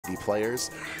LVD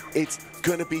players, it's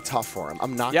going to be tough for him.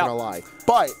 I'm not going to lie.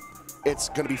 But it's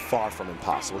going to be far from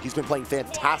impossible. He's been playing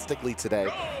fantastically today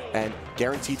and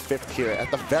guaranteed 5th here. At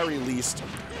the very least,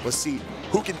 let's see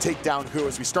who can take down who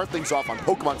as we start things off on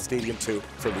Pokemon Stadium 2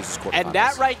 for Losers Quarterfinals. And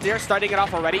that right there, starting it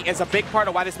off already, is a big part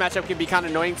of why this matchup can be kind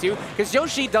of annoying too, because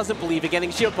Yoshi doesn't believe in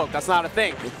getting shield poke. That's not a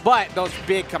thing. But those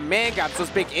big command grabs, those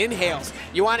big inhales,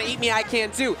 you want to eat me, I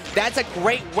can too. That's a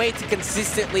great way to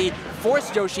consistently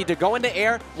force Yoshi to go into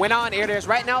air, win on air dares.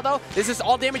 Right now though, this is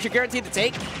all damage you're guaranteed to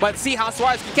take, but see how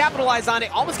Suarez can capitalize on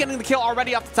it, almost getting the kill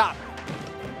already off the top.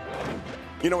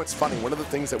 You know, it's funny, one of the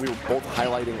things that we were both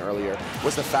highlighting earlier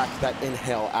was the fact that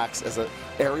Inhale acts as an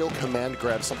aerial command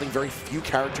grab, something very few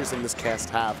characters in this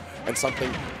cast have, and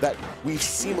something that weaves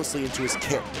seamlessly into his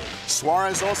kit.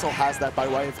 Suarez also has that by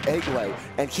way of Egg Lay,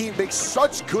 and he makes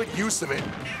such good use of it.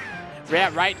 Yeah,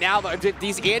 right now,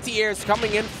 these anti-airs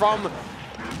coming in from...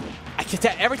 I can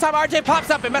tell, every time RJ pops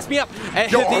up, it messes me up.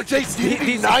 Yo,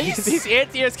 RJ's nice. These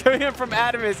anti-airs coming in from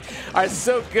Atomsk are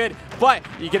so good. But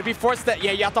you're going to be forced to,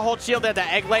 you have to hold shield there, the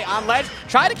Egg Lay on ledge.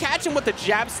 Try to catch him with the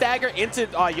jab stagger into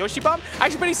Yoshi Bomb.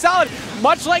 Actually pretty solid.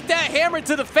 Much like that hammer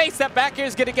to the face, that back air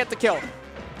is going to get the kill.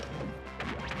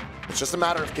 It's just a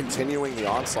matter of continuing the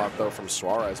onslaught, though, from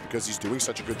Suarez because he's doing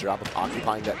such a good job of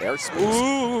occupying that airspace.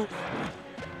 Ooh.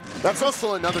 That's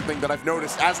also another thing that I've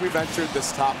noticed as we've entered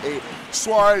this top 8.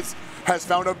 Suarez has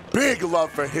found a big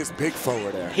love for his big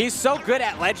forward air. He's so good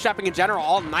at ledge trapping in general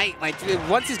all night. Like,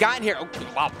 once he's gotten here,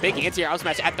 wow, big anti-air out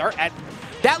smash at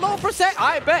that low percent,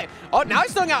 I bet. Oh, now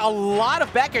he's throwing out a lot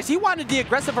of back airs. He wanted the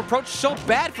aggressive approach so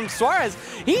bad from Suarez.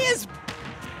 This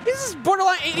is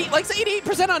borderline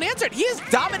 88% unanswered. He is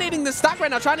dominating the stock right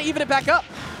now, trying to even it back up.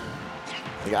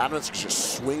 The Atomsk is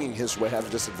just swinging his way out of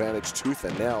disadvantage tooth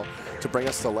and nail to bring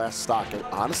us to last stock. And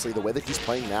honestly, the way that he's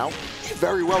playing now, he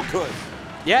very well could.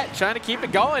 Yeah, trying to keep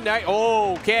it going.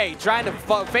 Okay, trying to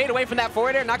fade away from that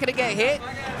forward air, not going to get hit.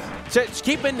 Just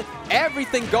keeping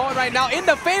everything going right now in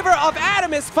the favor of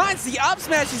Atomsk. Finds the up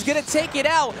smash. He's going to take it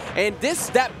out. And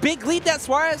that big lead that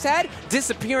Suarez had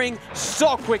disappearing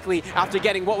so quickly after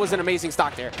getting what was an amazing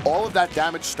stock there. All of that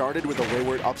damage started with a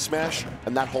wayward up smash,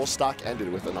 and that whole stock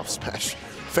ended with an up smash.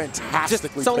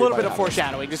 Fantastically. Just a little bit of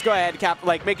foreshadowing. Just go ahead, Cap,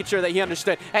 making sure that he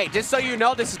understood. Hey, just so you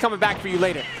know, this is coming back for you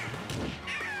later.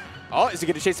 Oh, is he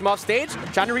going to chase him off stage?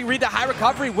 Trying to read the high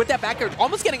recovery with that back air.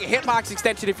 Almost getting a hitbox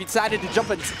extension if he decided to jump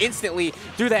instantly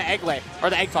through that egg lay, or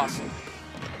the egg toss.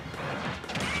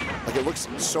 Like, it looks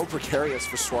so precarious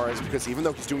for Suarez because even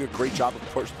though he's doing a great job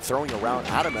of throwing around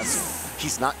Atomsk,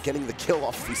 he's not getting the kill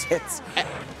off these hits.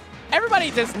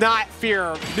 Everybody does not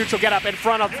fear neutral get up in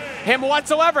front of him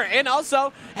whatsoever. And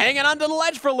also, hanging onto the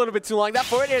ledge for a little bit too long. That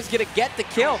forward air is going to get the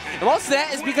kill. And most of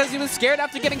that is because he was scared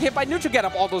after getting hit by neutral get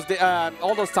up all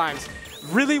those times.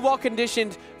 Really well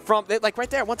conditioned from, like right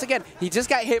there, once again, he just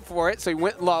got hit for it, so he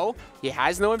went low. He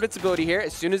has no invincibility here.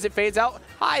 As soon as it fades out,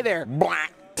 hi there.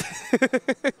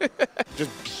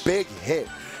 Just big hit.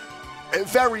 A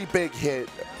very big hit,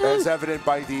 as evident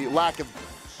by the lack of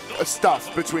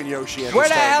stuff between Yoshi and where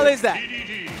the hell hell is that?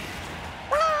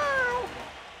 Wow.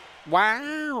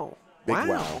 Wow. Big wow.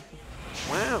 wow.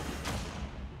 Wow.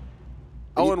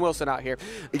 Owen Wilson out here.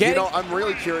 You know, I'm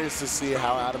really curious to see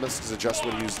how Atomsk is adjust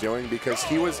what he was doing because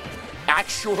he was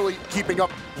actually keeping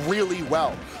up really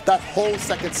well. That whole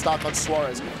second stock on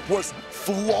Suarez was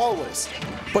flawless,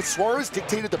 but Suarez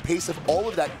dictated the pace of all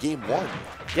of that game one.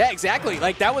 Yeah, exactly.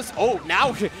 Like that was,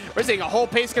 now we're seeing a whole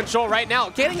pace control right now.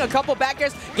 Getting a couple back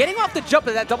airs, getting off the jump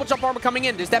of that double jump armor coming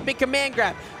in. There's that big command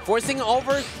grab. Forcing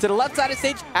over to the left side of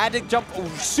stage. Had to jump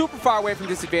super far away from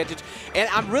disadvantage. And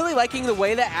I'm really liking the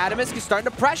way that Atomsk is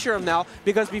starting to pressure him now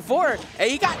because before,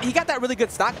 he got that really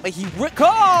good stock. But he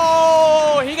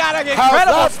got an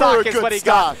incredible stock is what he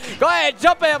got. Go ahead,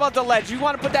 jump in above the ledge. You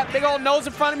want to put that big old nose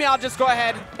in front of me? I'll just go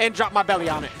ahead and drop my belly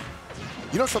on it.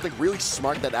 You know something really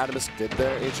smart that Atomsk did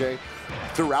there, AJ?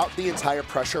 Throughout the entire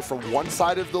pressure from one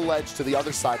side of the ledge to the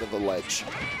other side of the ledge,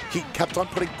 he kept on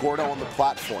putting Gordo on the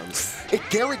platforms. It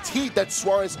guaranteed that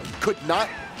Suarez could not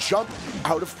jump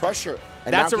out of pressure.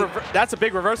 And that's a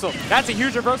big reversal. That's a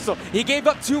huge reversal. He gave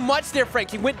up too much there,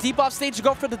 Frank. He went deep off stage to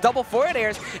go for the double forward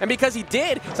airs, and because he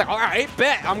did, it's like, all right,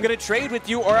 bet. I'm going to trade with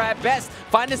you, or at best,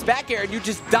 find this back air, and you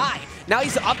just die. Now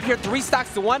he's up here 3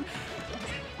 stocks to 1.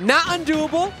 Not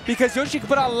undoable, because Yoshi can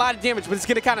put out a lot of damage, but it's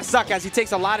going to kind of suck as he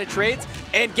takes a lot of trades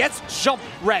and gets jump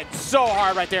red so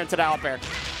hard right there into the up air.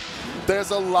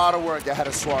 There's a lot of work ahead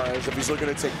of Suarez if he's looking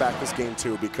to take back this game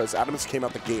too, because Atomsk came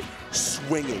out the gate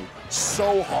swinging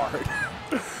so hard.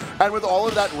 And with all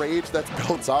of that rage that's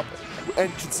built up,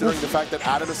 and considering the fact that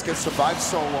Atomsk has survived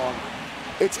so long,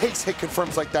 it takes hit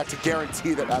confirms like that to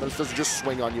guarantee that Atoms doesn't just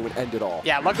swing on you and end it all.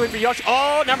 Yeah, luckily for Yoshi.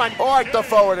 Oh, never mind. Like the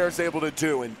forward air is able to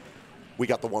do, and we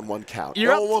got the 1-1 count.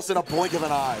 You're almost in a blink of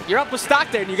an eye. You're up with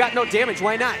stock there, and you got no damage.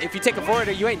 Why not? If you take a forward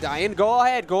air, you ain't dying. Go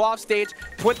ahead, go off stage,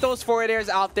 put those forward airs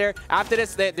out there. After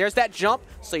this, there's that jump,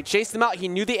 so he chased him out. He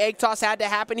knew the egg toss had to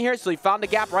happen here, so he found the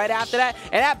gap right after that.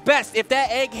 And at best, if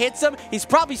that egg hits him, he's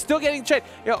probably still getting tricked.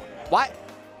 Yo, what?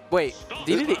 Wait,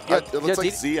 Dedede. It looks like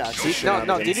AJAX.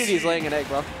 No, Dedede's laying an egg,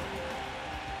 bro.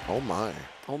 Oh my.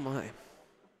 Oh my.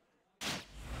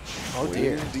 Oh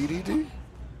dear. Dedede?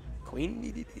 Queen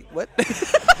Dedede? What?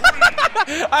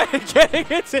 I'm getting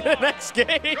into the next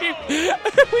game.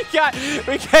 we got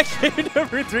game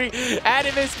number 3.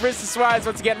 Atomsk versus Suarez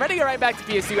once again. Ready to go right back to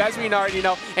PS2. As we already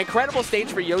know, incredible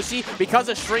stage for Yoshi because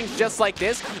of strings just like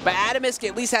this. But Atomsk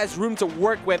at least has room to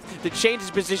work with to change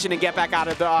his position and get back out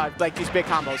of the like these big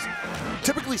combos.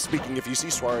 Typically speaking, if you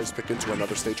see Suarez pick into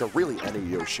another stage, or really any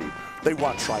Yoshi, they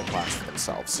want triplats for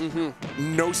themselves.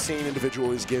 No sane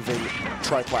individual is giving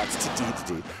triplats to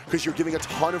Dedede because you're giving a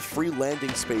ton of free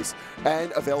landing space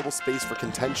and available space for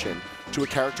contention to a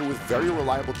character with very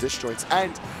reliable disjoints.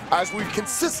 And as we've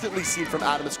consistently seen from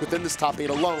Atomsk within this top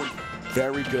 8 alone,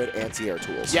 very good anti-air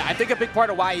tools. Yeah, I think a big part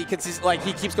of why he keeps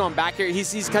going back here,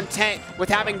 he's content with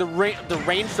having the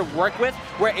range to work with,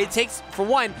 where it takes, for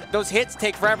one, those hits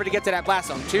take forever to get to that blast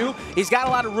zone. 2, he's got a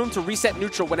lot of room to reset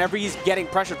neutral whenever he's getting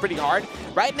pressured pretty hard.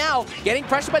 Right now, getting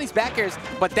pressured by these back airs,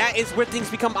 but that is where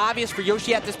things become obvious for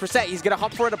Yoshi at this percent. He's going to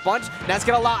hump for it a bunch, and that's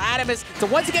going to allow Atomsk to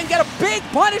once again get a big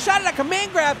punish out of that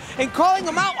command grab and calling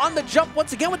him out on the jump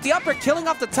once again with the upper, killing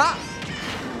off the top.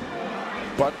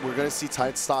 But we're going to see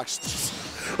tight stocks.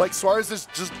 Like, Suarez has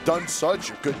just done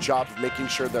such a good job of making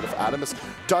sure that if Atomsk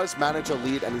does manage a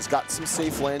lead and he's got some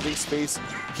safe landing space,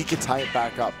 he can tie it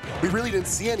back up. We really didn't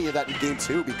see any of that in game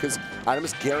 2 because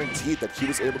Atomsk guaranteed that he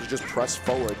was able to just press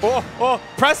forward.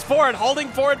 Press forward, holding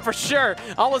forward for sure.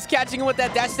 Almost catching him with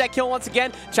that dash attack kill once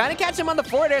again. Trying to catch him on the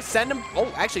forward air, send him,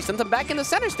 actually sent him back in the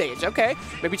center stage. Okay,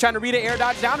 maybe trying to read an air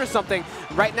dodge down or something.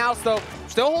 Right now, still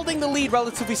holding the lead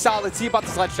relatively solid. See about the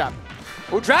sledge shot.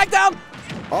 Drag down.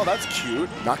 Oh, that's cute.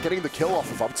 Not getting the kill off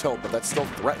of up tilt, but that's still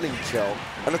threatening kill.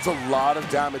 And it's a lot of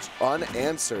damage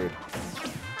unanswered.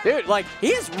 Dude, like,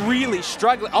 he's really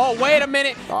struggling. Oh, wait a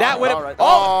minute. That would have... Right.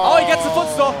 Oh, he gets the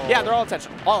footstool. Yeah, they're all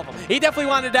intentional. All of them. He definitely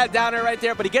wanted that downer right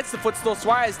there, but he gets the footstool.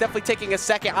 Suarez definitely taking a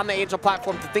second on the Angel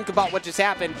platform to think about what just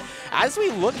happened. As we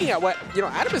looking at what,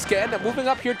 Atomsk can end up moving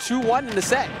up here 2-1 in the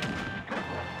set.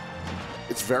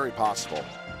 It's very possible,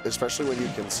 especially when you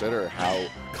consider how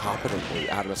competently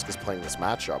Atomsk is playing this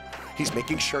matchup. He's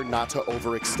making sure not to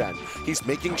overextend. He's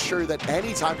making sure that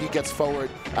anytime he gets forward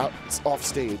off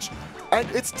stage, and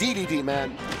it's Dedede,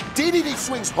 man. Dedede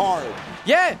swings hard.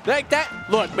 Yeah, like that.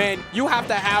 Look, man, you have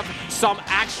to have some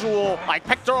actual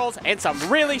pectorals and some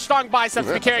really strong biceps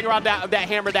to be carrying around that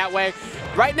hammer that way.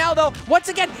 Right now, though, once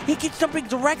again, he keeps jumping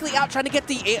directly out, trying to get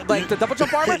the double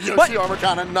jump armor. Yoshi armor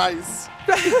kind of nice.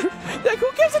 Who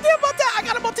gives a damn about that? I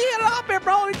got a multi-hit up here,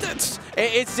 bro.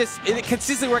 It's just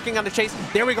consistently working on the chase.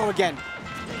 There we go again.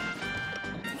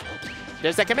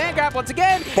 There's that command grab once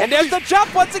again, and there's the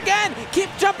jump once again. Keep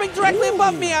jumping directly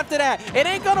above me after that. It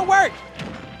ain't gonna work.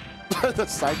 The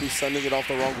side B sending it off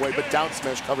the wrong way, but down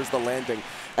smash covers the landing,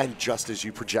 and just as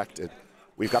you projected,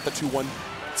 we've got the 2-1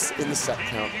 in the set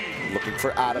count. Looking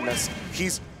for Atomsk.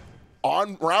 He's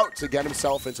en route to get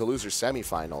himself into loser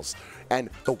semifinals, and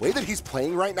the way that he's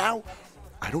playing right now,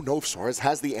 I don't know if Suarez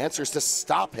has the answers to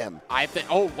stop him. I think.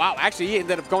 Oh wow! Actually, he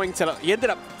ended up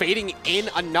fading in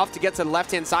enough to get to the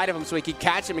left-hand side of him, so he could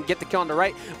catch him and get the kill on the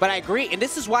right. But I agree, and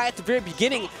this is why at the very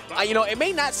beginning, it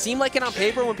may not seem like it on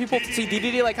paper when people see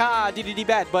Dedede like, Dedede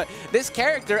bad, but this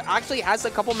character actually has a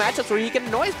couple matchups where he can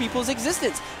annoy people's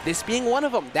existence. This being one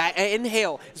of them. That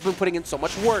Inhale has been putting in so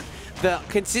much work. The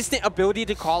consistent ability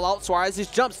to call out Suarez's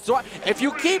jumps. So if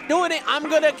you keep doing it, I'm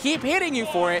gonna keep hitting you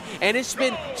for it, and it's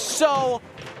been so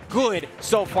good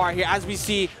so far here as we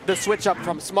see the switch up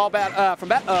from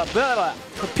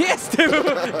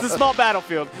PS2 to small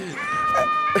battlefield.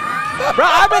 Bro,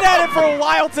 I've been at it for a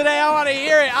while today. I want to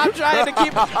hear it. I'm trying to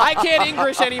keep. I can't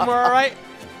English anymore, all right?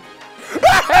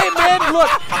 Hey man, look,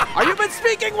 are you been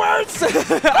speaking words?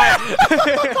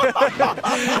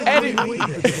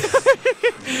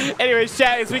 Anyways,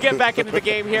 chat, as we get back into the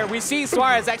game here, we see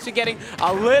Suarez actually getting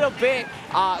a little bit,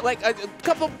 a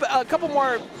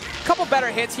couple better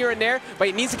hits here and there, but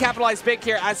he needs to capitalize big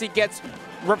here as he gets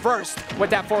reversed with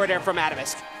that forward air from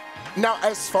Atomsk. Now,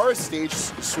 as far as stage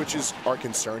switches are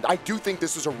concerned, I do think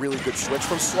this is a really good switch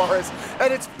from Suarez,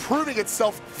 and it's proving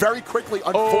itself very quickly,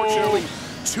 unfortunately.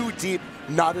 Too deep.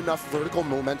 not enough vertical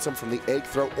momentum from the egg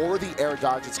throw or the air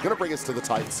dodge. It's going to bring us to the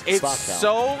tights. It's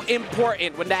so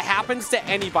important when that happens to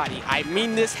anybody. I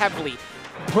mean this heavily.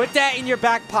 Put that in your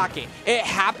back pocket. It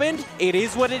happened. It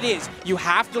is what it is. You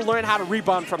have to learn how to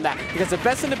rebound from that because the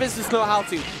best in the business know how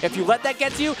to. If you let that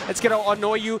get to you, it's going to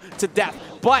annoy you to death.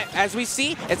 But as we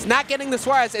see, it's not getting the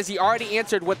Suarez as he already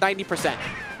answered with 90%.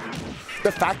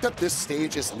 The fact that this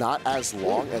stage is not as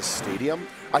long as Stadium,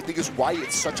 I think is why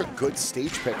it's such a good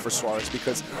stage pick for Suarez,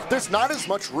 because there's not as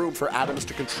much room for Atomsk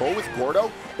to control with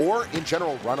Gordo or, in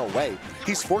general, run away.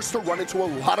 He's forced to run into a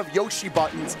lot of Yoshi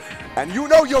buttons, and you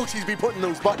know Yoshi's be putting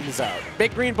those buttons out.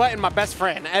 Big green button, my best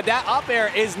friend. And that up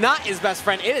air is not his best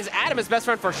friend. It is Atomsk's best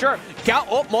friend for sure.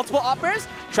 Multiple up airs.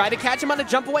 Tried to catch him on the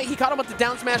jump away. He caught him with the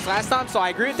down smash last time, so I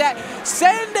agree with that.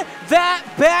 Send that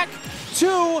back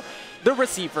to the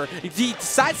receiver. He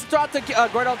decides to throw out the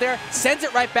Gordo there, sends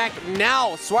it right back.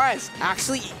 Now, Suarez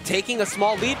actually taking a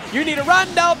small lead. You need to run,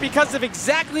 though, because of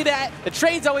exactly that. The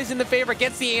trade's always in the favor,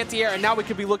 gets the anti-air, and now we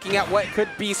could be looking at what could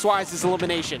be Suarez's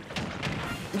elimination.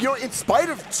 You know, in spite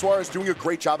of Suarez doing a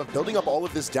great job of building up all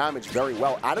of this damage very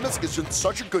well, Atomsk has done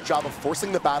such a good job of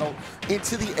forcing the battle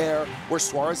into the air where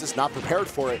Suarez is not prepared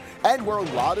for it, and where a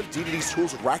lot of Dedede's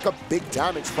tools rack up big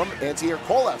damage from anti-air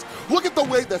callouts. Look at the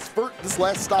way this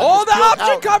last stop oh, the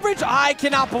option coverage! I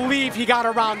cannot believe he got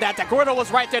around that. That Gordo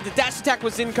was right there. The dash attack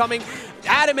was incoming.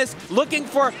 Atomsk looking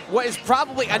for what is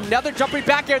probably another jumping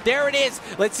back air. There it is.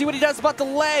 Let's see what he does about the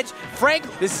ledge. Frank,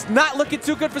 this is not looking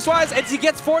too good for Suarez as he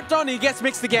gets fourth thrown and he gets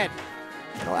mixed again.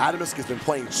 You know, Atomsk has been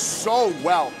playing so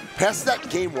well. Past that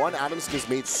game one, Atomsk has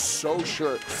made so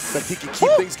sure that he can keep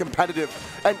things competitive.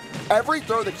 And every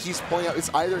throw that he's pulling out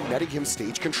is either netting him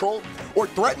stage control or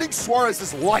threatening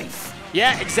Suarez's life.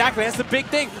 Yeah, exactly. That's the big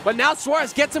thing. But now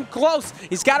Suarez gets him close.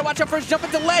 He's got to watch out for his jump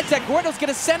into ledge. That Gordo's going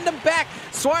to send him back.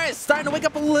 Suarez starting to wake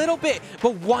up a little bit.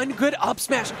 But one good up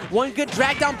smash. One good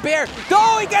drag down bear.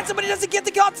 No, he gets him, but he doesn't get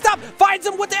the kill. Stop. Finds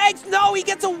him with the eggs. No, he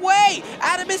gets away.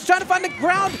 Atomsk trying to find the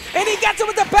ground. And he gets him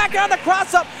with the back air on the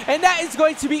cross up. And that is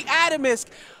going to be Atomsk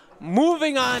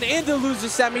moving on into loser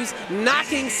semis,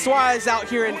 knocking Suarez out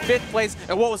here in 5th place.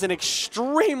 And what was an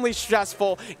extremely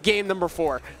stressful game number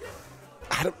 4.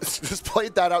 Atomsk just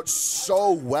played that out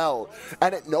so well,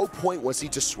 and at no point was he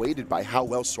dissuaded by how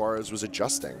well Suarez was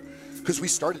adjusting, because we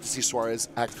started to see Suarez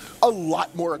act a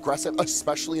lot more aggressive,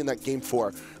 especially in that game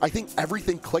 4. I think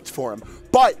everything clicked for him,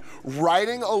 but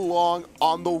riding along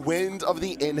on the wind of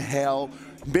the inhale,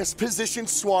 mispositioned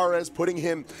Suarez, putting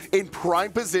him in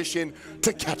prime position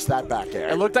to catch that back air.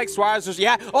 It looked like Suarez was,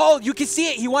 yeah. Oh, you can see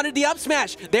it. He wanted the up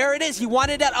smash. There it is. He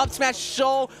wanted that up smash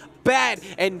so bad,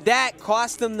 and that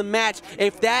cost him the match.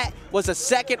 If that was a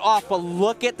second off, but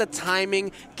look at the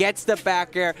timing, gets the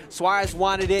back air. Suarez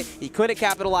wanted it. He couldn't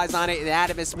capitalize on it, and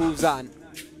Atomsk moves on.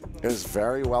 It was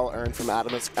very well earned from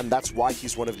Atomsk, and that's why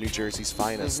he's one of New Jersey's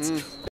finest.